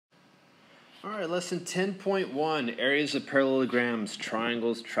Alright, lesson 10.1, areas of parallelograms,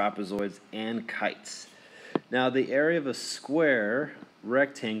 triangles, trapezoids, and kites. Now the area of a square,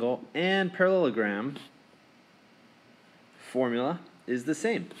 rectangle, and parallelogram formula is the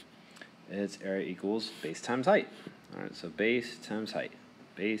same. Its area equals base times height. Alright, so base times height.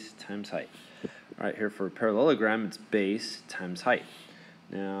 Base times height. Alright, here for a parallelogram, it's base times height.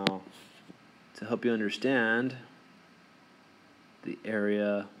 Now, to help you understand the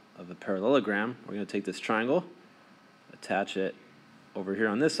area of a parallelogram, we're going to take this triangle, attach it over here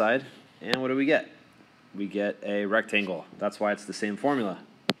on this side, and what do we get? We get a rectangle. That's why it's the same formula.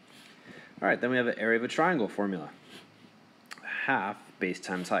 All right, then we have an area of a triangle formula. Half base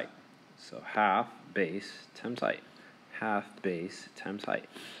times height. So half base times height. Half base times height.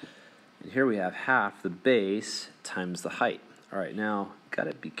 And here we have half the base times the height. All right, now, got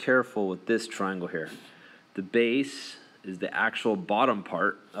to be careful with this triangle here. The base is the actual bottom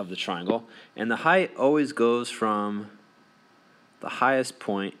part of the triangle, and the height always goes from the highest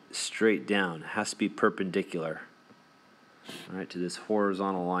point straight down. It has to be perpendicular, all right, to this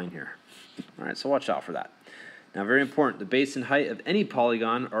horizontal line here. All right, so watch out for that. Now, very important, the base and height of any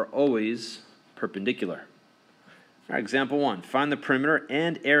polygon are always perpendicular. All right, example 1, find the perimeter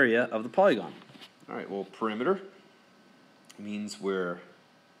and area of the polygon. All right, well, perimeter means we're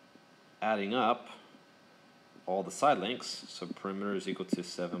adding up all the side lengths, so perimeter is equal to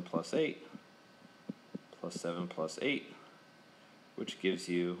 7 plus 8 plus 7 plus 8, which gives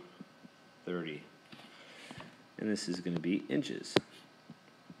you 30. And this is going to be inches.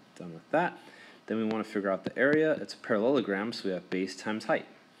 Done with that. Then we want to figure out the area. It's a parallelogram, so we have base times height.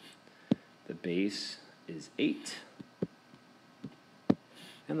 The base is 8,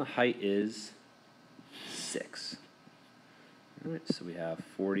 and the height is 6. All right, so we have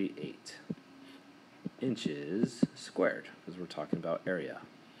 48 inches squared, because we're talking about area.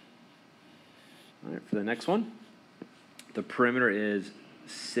 All right, for the next one, the perimeter is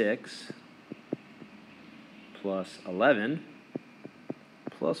 6 plus 11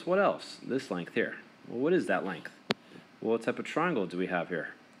 plus what else? This length here. Well, what is that length? Well, what type of triangle do we have here?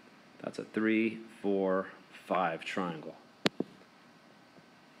 That's a 3, 4, 5 triangle.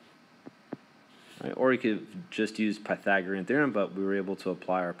 All right, or you could just use Pythagorean theorem, but we were able to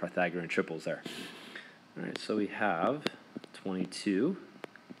apply our Pythagorean triples there. All right, so we have 22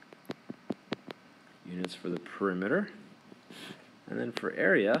 units for the perimeter. And then for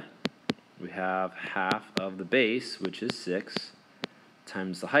area, we have half of the base, which is 6,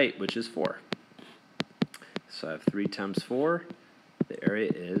 times the height, which is 4. So I have 3 times 4. The area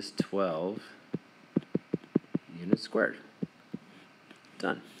is 12 units squared.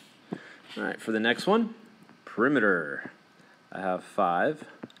 Done. All right, for the next one, perimeter. I have 5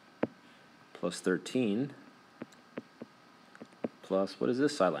 plus 13 plus, what is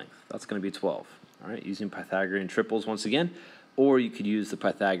this side length? That's going to be 12. All right, using Pythagorean triples once again, or you could use the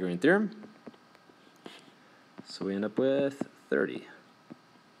Pythagorean theorem. So we end up with 30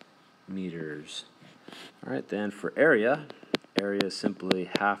 meters. All right, then for area, area is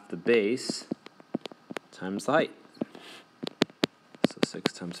simply half the base times the height. So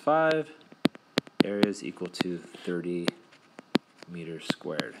 6 times 5, area is equal to 30 meters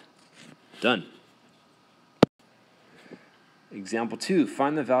squared. Done. Example 2,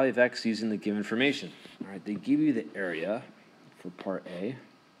 find the value of x using the given information. All right, they give you the area for part A.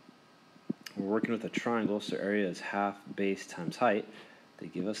 We're working with a triangle, so area is half base times height. They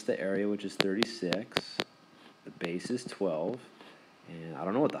give us the area, which is 36. The base is 12. And I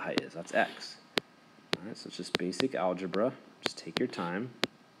don't know what the height is. That's x. All right, so it's just basic algebra. Just take your time.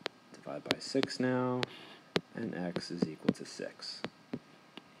 Divide by 6 now. And x is equal to 6.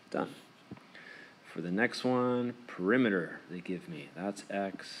 Done. For the next one, perimeter they give me. That's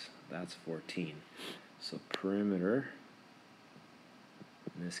x, that's 14. So perimeter,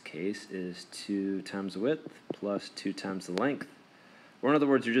 in this case, is 2 times the width plus 2 times the length. Or in other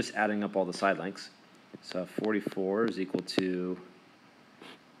words, you're just adding up all the side lengths. So 44 is equal to,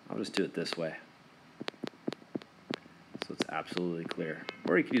 I'll just do it this way, so it's absolutely clear.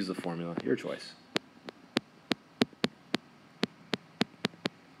 Or you could use the formula, your choice.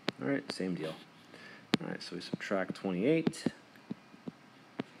 All right, same deal. All right, so we subtract 28,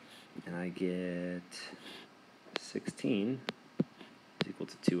 and I get 16 is equal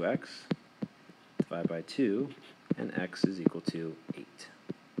to 2x, divide by 2, and x is equal to 8.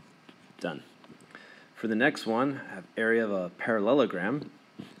 Done. For the next one, I have area of a parallelogram.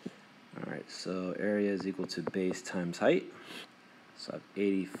 All right, so area is equal to base times height. So I have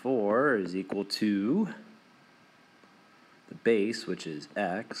 84 is equal to the base, which is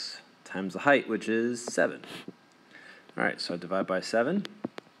x, times the height, which is 7. All right, so I divide by 7.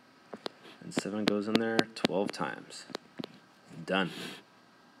 And 7 goes in there 12 times. Done.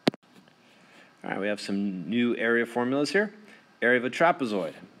 All right, we have some new area formulas here. Area of a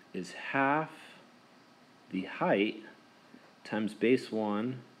trapezoid is half the height times base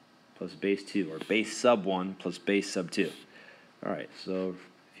 1 plus base 2, or base sub 1 plus base sub 2. All right, so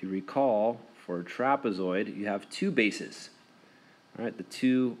if you recall, for a trapezoid, you have two bases. All right, the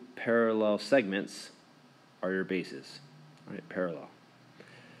two parallel segments are your bases. All right, parallel.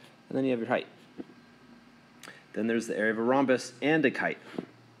 And then you have your height. Then there's the area of a rhombus and a kite.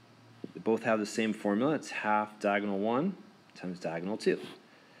 They both have the same formula. It's half diagonal 1 times diagonal 2.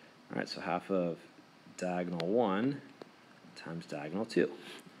 All right, so half of diagonal 1 times diagonal 2.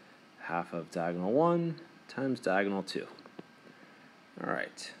 Half of diagonal 1 times diagonal 2. All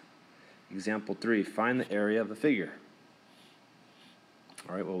right. Example 3, find the area of a figure.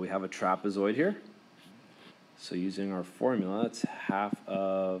 All right, well, we have a trapezoid here. So using our formula, it's half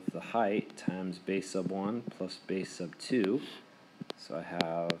of the height times base sub 1 plus base sub 2. So I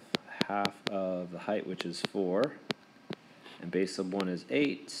have half of the height, which is 4, and base sub 1 is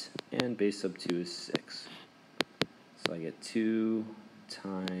 8, and base sub 2 is 6. So I get 2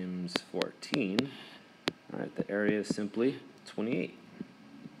 times 14. All right, the area is simply 28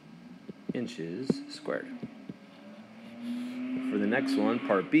 inches squared. For the next one,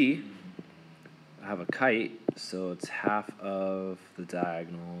 part B, I have a kite, so it's half of the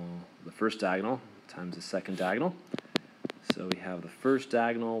first diagonal times the second diagonal. So we have the first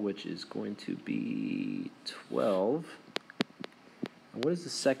diagonal, which is going to be 12. And what is the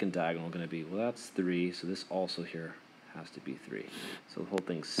second diagonal going to be? Well, that's 3, so this also here has to be 3. So the whole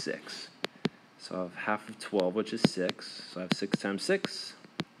thing's 6. So I have half of 12, which is 6. So I have 6 times 6,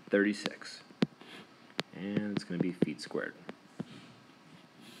 36. And it's going to be feet squared.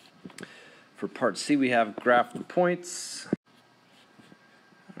 For part C, we have graph the points.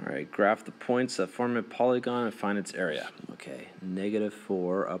 All right, graph the points that form a polygon and find its area. Okay,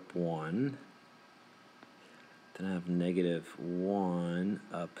 -4 up 1. Then I have -1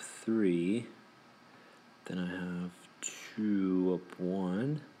 up 3. Then I have 2 up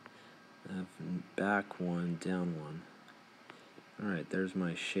 1. I have back 1, down 1. All right, there's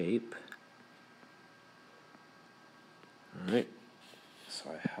my shape. All right. So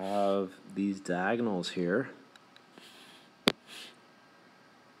I have these diagonals here.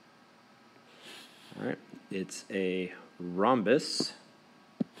 All right, it's a rhombus.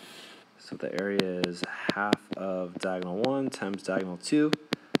 So the area is half of diagonal 1 times diagonal 2.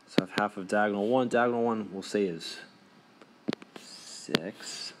 So I have half of diagonal 1. Diagonal 1 we'll say is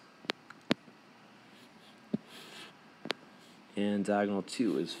 6. And diagonal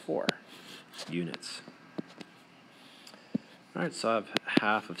 2 is 4 units. All right, so I have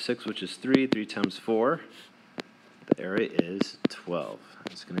half of 6, which is 3. 3 times 4. The area is 12.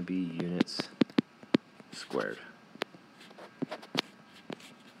 It's going to be units squared.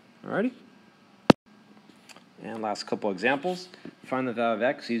 Alrighty. And last couple examples. Find the value of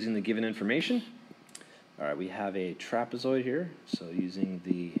x using the given information. All right, we have a trapezoid here. So using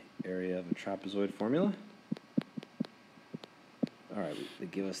the area of a trapezoid formula. All right, they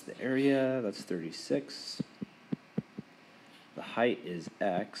give us the area. That's 36. The height is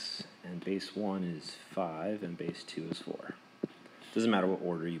x, and base 1 is 5, and base 2 is 4. Doesn't matter what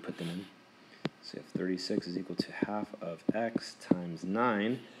order you put them in. So you have 36 is equal to half of x times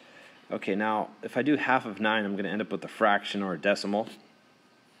 9. Okay, now if I do half of 9, I'm going to end up with a fraction or a decimal.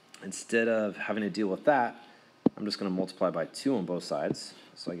 Instead of having to deal with that, I'm just going to multiply by 2 on both sides.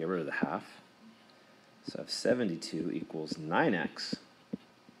 So I get rid of the half. So I have 72 equals 9x.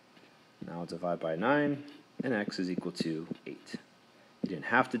 Now I'll divide by 9. And x is equal to 8. You didn't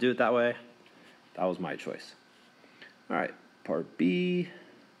have to do it that way. That was my choice. All right, part B,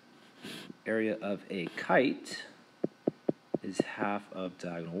 area of a kite is half of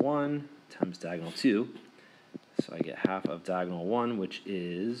diagonal 1 times diagonal 2. So I get half of diagonal 1, which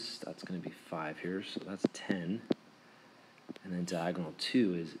is, that's going to be 5 here, so that's 10. And then diagonal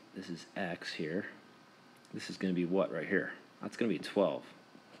 2 is, this is x here. This is going to be what right here? That's going to be 12.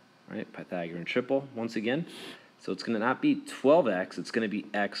 Right, Pythagorean triple once again. So it's going to not be 12x, it's going to be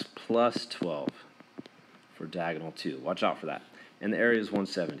x plus 12 for diagonal 2. Watch out for that. And the area is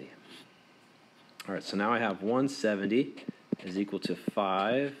 170. All right, so now I have 170 is equal to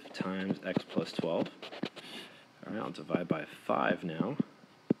 5 times x plus 12. All right, I'll divide by 5 now.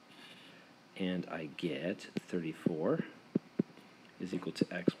 And I get 34 is equal to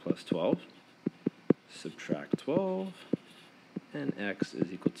x plus 12. Subtract 12. And x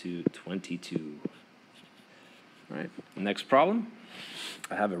is equal to 22. All right, next problem.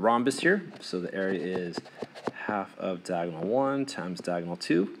 I have a rhombus here, so the area is half of diagonal 1 times diagonal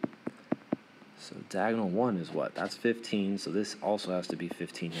 2. So diagonal 1 is what? That's 15, so this also has to be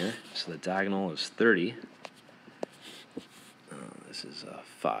 15 here. So the diagonal is 30. This is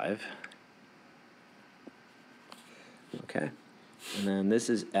 5. Okay. And then this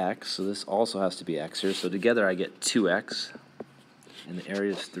is x, so this also has to be x here. So together I get 2x, and the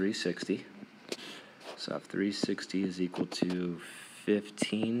area is 360. So if 360 is equal to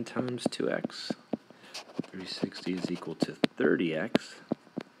 15 times 2x, 360 is equal to 30x,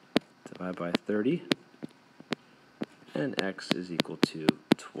 divide by 30, and x is equal to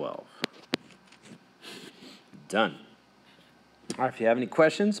 12. Done. All right, if you have any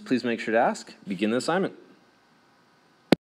questions, please make sure to ask. Begin the assignment.